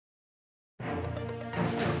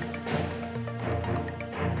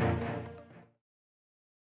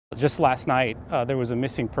Just last night, there was a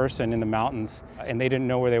missing person in the mountains, and they didn't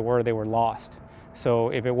know where they were lost. So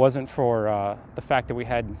if it wasn't for the fact that we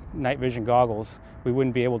had night vision goggles, we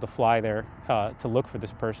wouldn't be able to fly there to look for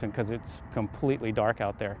this person because it's completely dark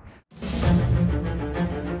out there.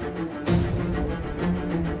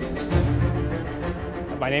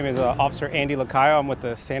 My name is Officer Andy Lacayo. I'm with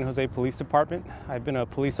the San Jose Police Department. I've been a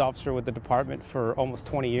police officer with the department for almost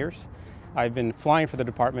 20 years. I've been flying for the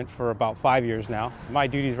department for about 5 years now. My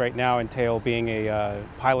duties right now entail being a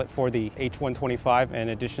pilot for the H125 in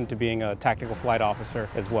addition to being a tactical flight officer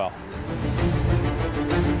as well.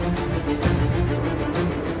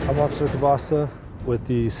 I'm Officer Cabasa with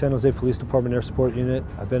the San Jose Police Department Air Support Unit.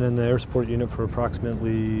 I've been in the Air Support Unit for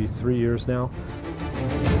approximately 3 years now.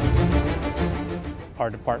 Our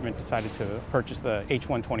department decided to purchase the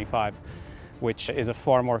H125, which is a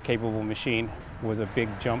far more capable machine. It was a big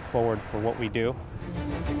jump forward for what we do.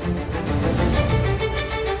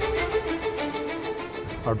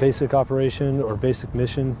 Our basic operation or basic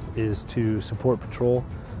mission is to support patrol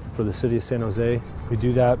for the city of San Jose. We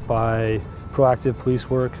do that by proactive police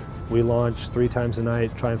work. We launch 3 times a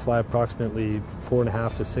night, try and fly approximately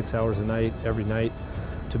 4.5 to 6 hours a night, every night,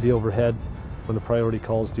 to be overhead when the priority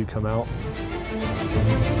calls do come out.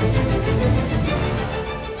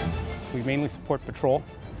 We mainly support patrol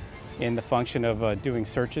in the function of doing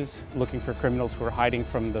searches, looking for criminals who are hiding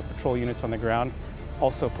from the patrol units on the ground.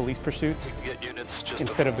 Also police pursuits.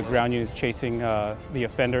 Instead of the ground units chasing the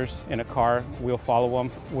offenders in a car, we'll follow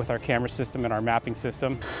them with our camera system and our mapping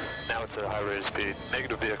system. Now it's at a high rate of speed.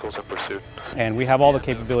 Negative vehicles in pursuit. And we have all the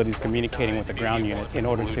capabilities communicating with the ground units in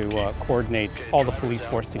order to coordinate all the police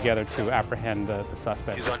force together to apprehend the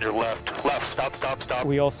suspect. He's on your left. Left. Stop, stop, stop.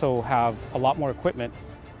 We also have a lot more equipment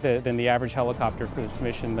than the average helicopter for its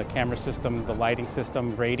mission. The camera system, the lighting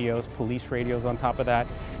system, radios, police radios on top of that.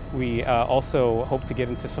 We also hope to get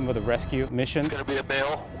into some of the rescue missions. It's going to be a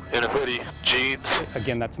male in a hoodie, jeans.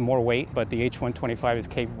 Again, that's more weight, but the H125 is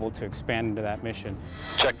capable to expand into that mission.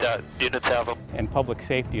 Check that. Units have them. In public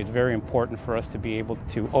safety, it's very important for us to be able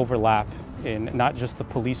to overlap in not just the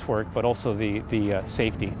police work, but also the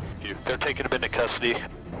safety. They're taking them into custody.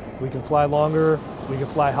 We can fly longer, we can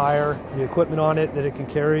fly higher. The equipment on it that it can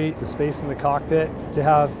carry, the space in the cockpit, to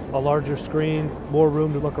have a larger screen, more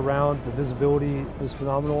room to look around, the visibility is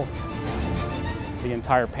phenomenal. The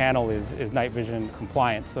entire panel is night vision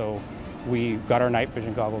compliant, so we got our night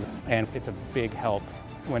vision goggles, and it's a big help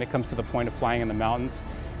when it comes to the point of flying in the mountains,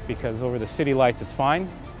 because over the city lights it's fine,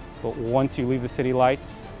 but once you leave the city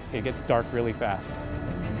lights, it gets dark really fast.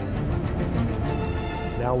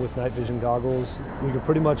 Now with night vision goggles, we can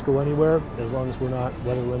pretty much go anywhere as long as we're not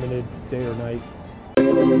weather limited day or night.